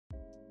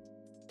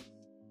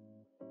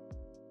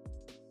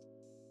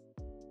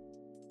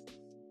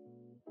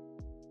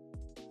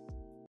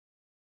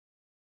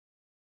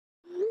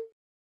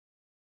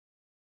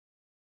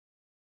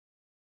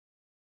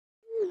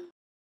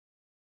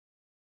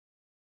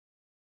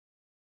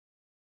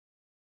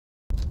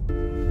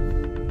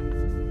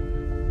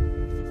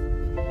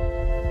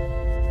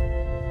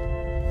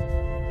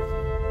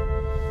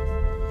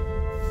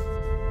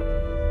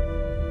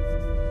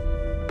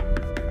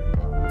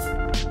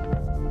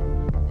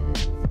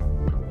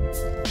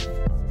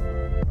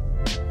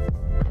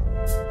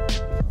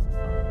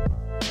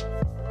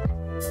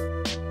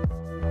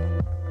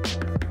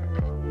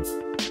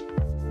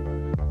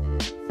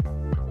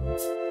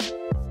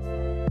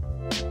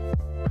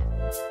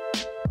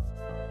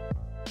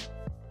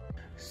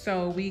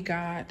So we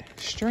got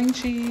string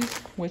cheese,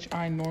 which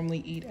I normally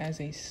eat as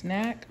a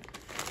snack.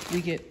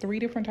 We get 3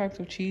 different types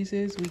of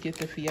cheeses. We get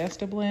the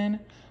Fiesta blend,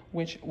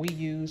 which we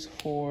use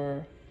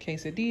for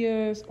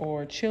quesadillas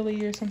or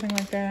chili or something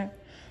like that.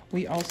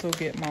 We also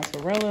get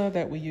mozzarella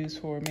that we use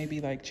for maybe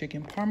like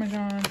chicken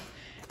parmesan.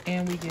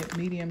 And we get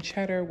medium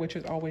cheddar, which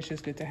is always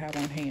just good to have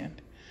on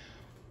hand.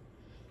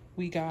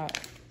 We got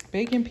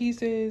bacon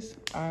pieces.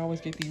 I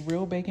always get the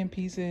real bacon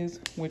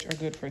pieces, which are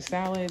good for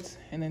salads.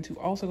 And then to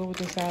also go with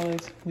the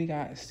salads, we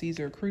got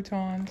Caesar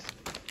croutons.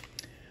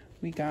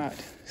 We got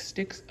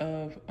sticks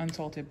of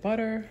unsalted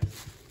butter.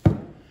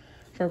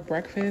 For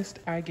breakfast,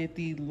 I get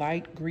the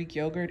light Greek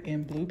yogurt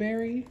and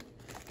blueberry.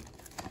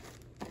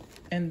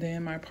 And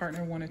then my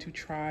partner wanted to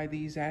try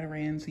the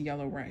Zatarain's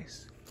yellow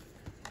rice.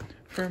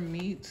 For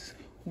meats,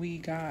 we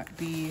got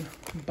the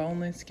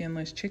boneless,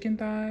 skinless chicken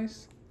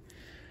thighs.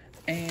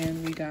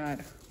 And we got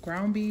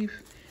ground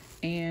beef,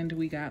 and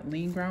we got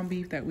lean ground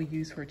beef that we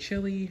use for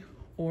chili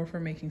or for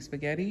making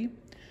spaghetti.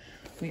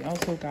 We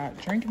also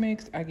got drink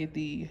mix. I get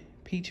the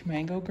peach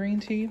mango green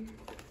tea.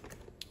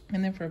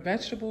 And then for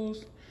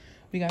vegetables,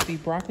 we got the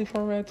broccoli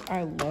florets.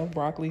 I love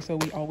broccoli, so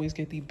we always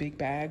get the big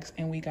bags.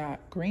 And we got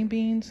green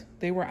beans.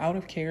 They were out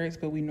of carrots,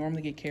 but we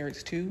normally get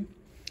carrots too.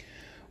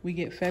 We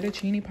get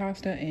fettuccine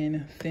pasta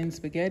and thin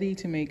spaghetti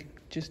to make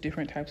just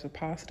different types of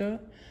pasta.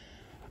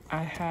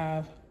 I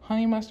have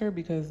honey mustard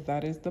because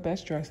that is the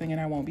best dressing and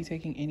I won't be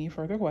taking any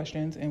further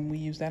questions, and we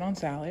use that on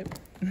salad.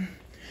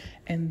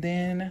 And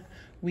then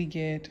we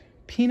get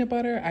peanut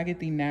butter. I get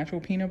the natural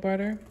peanut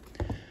butter.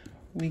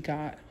 We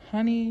got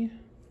honey.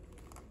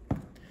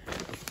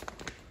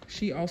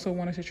 She also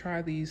wanted to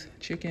try these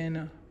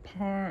chicken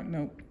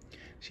bites,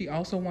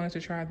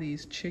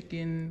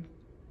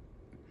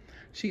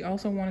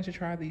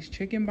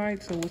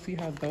 so we'll see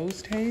how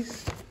those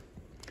taste.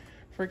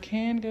 For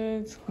canned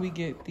goods, we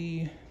get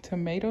the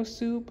tomato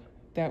soup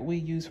that we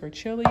use for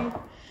chili,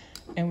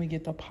 and we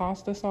get the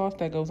pasta sauce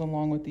that goes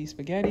along with the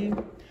spaghetti.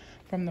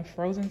 From the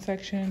frozen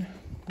section,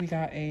 we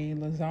got a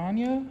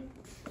lasagna,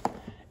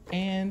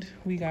 and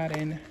we got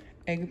an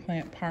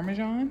eggplant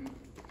parmesan.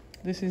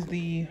 This is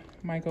the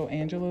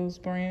Michelangelo's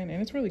brand,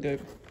 and it's really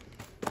good.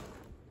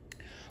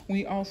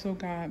 We also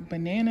got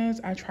bananas.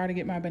 I try to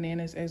get my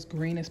bananas as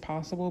green as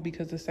possible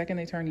because the second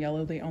they turn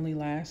yellow, they only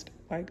last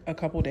like a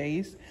couple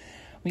days.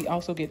 We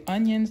also get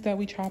onions that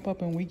we chop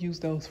up, and we use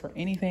those for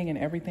anything and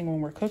everything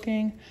when we're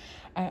cooking.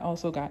 I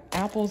also got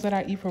apples that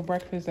I eat for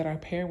breakfast that I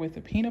pair with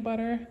the peanut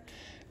butter.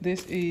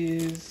 This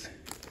is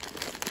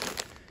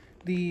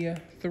the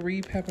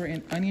 3 pepper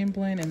and onion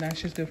blend, and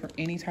that's just good for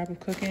any type of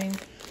cooking.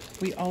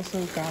 We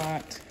also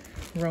got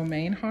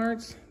romaine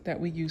hearts that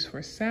we use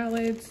for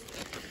salads.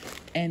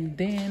 And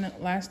then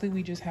lastly,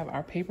 we just have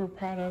our paper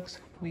products.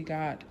 We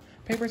got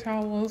paper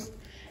towels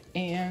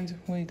and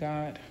we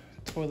got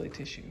toilet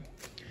tissue.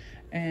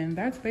 And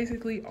that's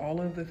basically all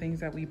of the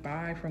things that we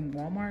buy from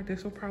Walmart.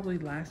 This will probably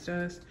last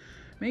us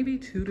maybe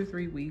 2 to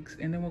 3 weeks,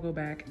 and then we'll go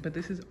back. But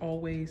this is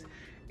always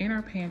in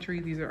our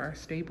pantry. These are our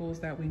staples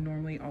that we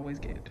normally always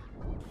get.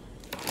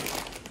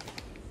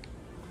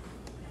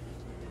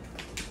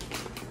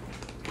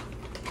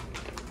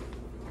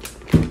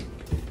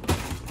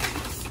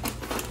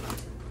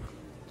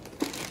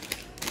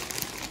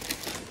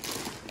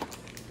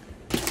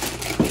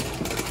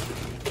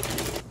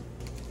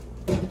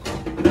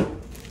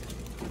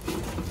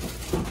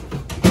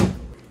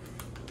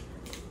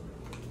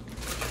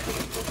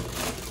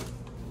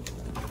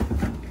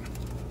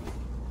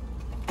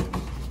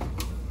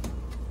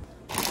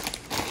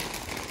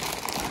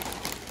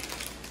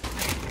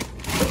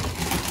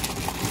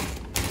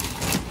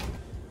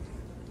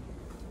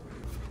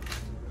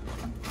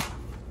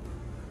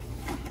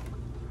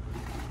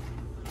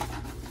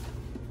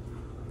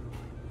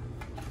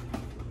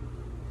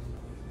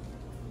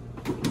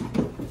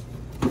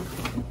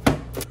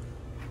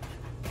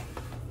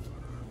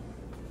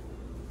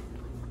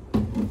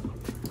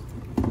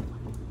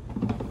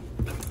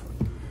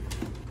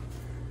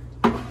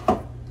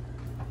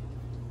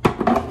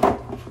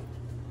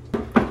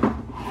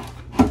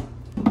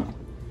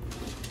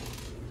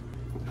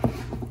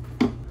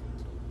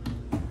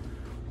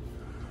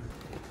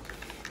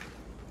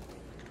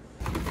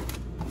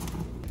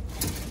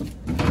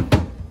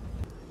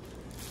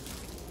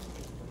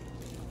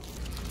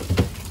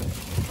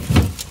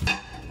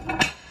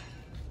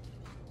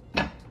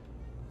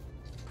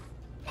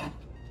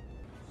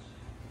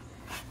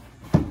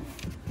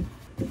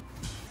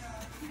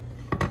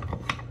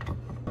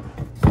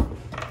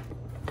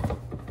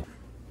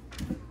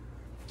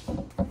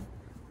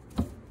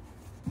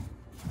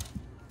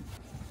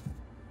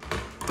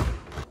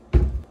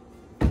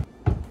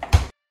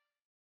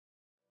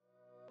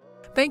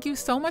 Thank you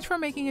so much for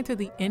making it to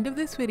the end of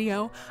this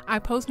video. I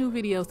post new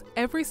videos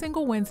every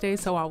single Wednesday,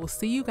 so I will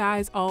see you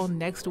guys all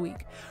next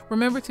week.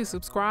 Remember to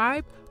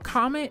subscribe,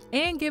 comment,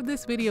 and give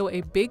this video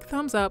a big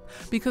thumbs up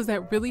because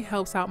that really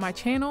helps out my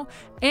channel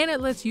and it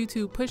lets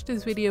YouTube push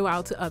this video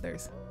out to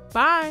others.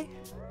 Bye!